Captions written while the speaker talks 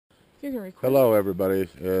You're gonna record. Hello, everybody.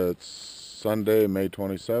 It's Sunday, May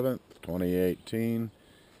 27th, 2018,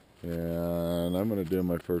 and I'm going to do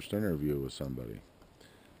my first interview with somebody.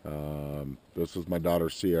 This is my daughter,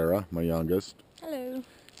 Ciera, my youngest. Hello.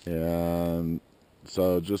 And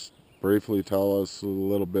so just briefly tell us a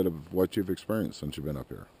little bit of what you've experienced since you've been up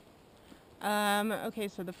here. Okay,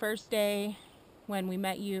 so the first day when we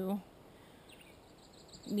met you,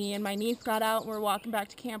 me and my niece got out and we were walking back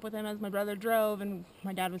to camp with him as my brother drove, and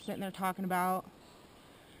my dad was sitting there talking about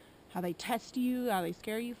how they test you, how they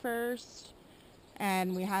scare you first,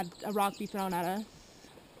 and we had a rock be thrown at us.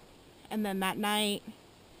 And then that night,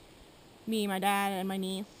 me, my dad, and my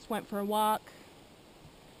niece went for a walk,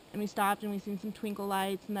 and we stopped and we seen some twinkle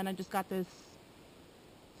lights, and then I just got this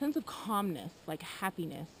sense of calmness, like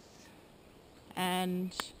happiness,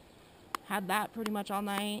 and had that pretty much all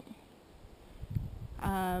night.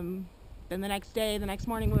 Then the next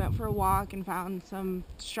morning, we went for a walk and found some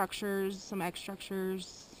structures, some X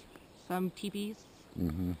structures, some teepees.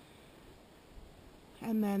 Mm-hmm.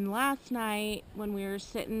 And then last night, when we were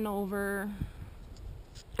sitting over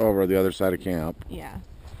the other side of camp. Yeah.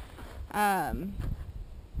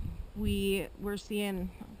 We were seeing,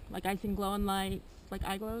 like, I seen glowing lights, like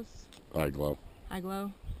eye glows. Eye glow.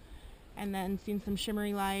 And then seen some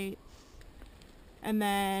shimmery lights. And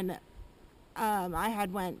then I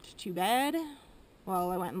had went to bed.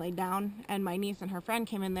 Well, I went and laid down, and my niece and her friend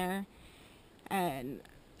came in there, and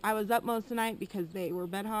I was up most of the night because they were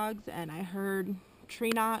bed hogs, and I heard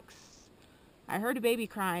tree knocks. I heard a baby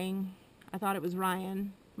crying. I thought it was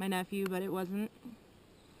Ryan, my nephew, but it wasn't.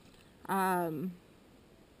 That's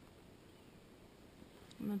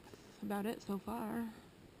about it so far.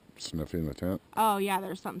 Sniffing the tent? Oh, yeah,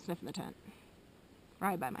 there's something sniffing the tent.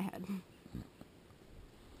 Right by my head.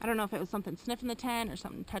 I don't know if it was something sniffing the tent or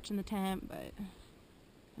something touching the tent, but...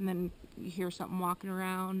 And then you hear something walking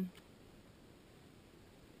around.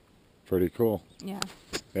 Pretty cool. Yeah.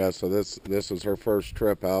 Yeah, so this is her first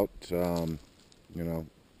trip out, doing the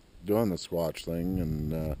Squatch thing,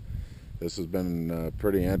 and this has been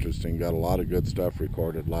pretty interesting. Got a lot of good stuff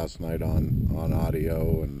recorded last night on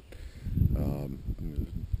audio, and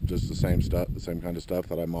just the same kind of stuff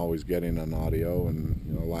that I'm always getting on audio.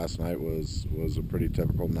 And last night was a pretty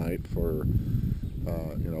typical night for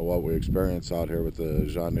what we experience out here with the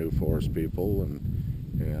Janu Forest people,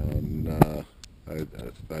 and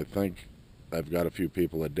I think I've got a few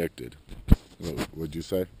people addicted. Would you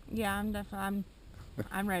say? Yeah,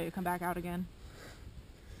 I'm ready to come back out again.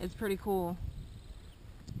 It's pretty cool.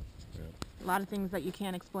 Yeah. A lot of things that you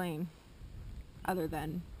can't explain other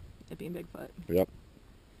than it being Bigfoot. Yep.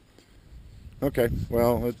 Okay,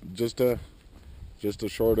 well, just a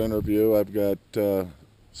short interview. I've got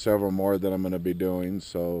several more that I'm going to be doing,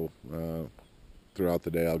 so throughout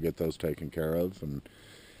the day I'll get those taken care of,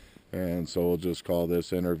 and so we'll just call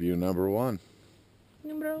this interview number 1.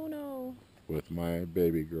 Number uno. With my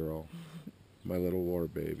baby girl, my little war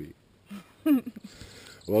baby.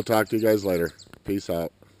 We'll talk to you guys later. Peace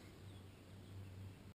out.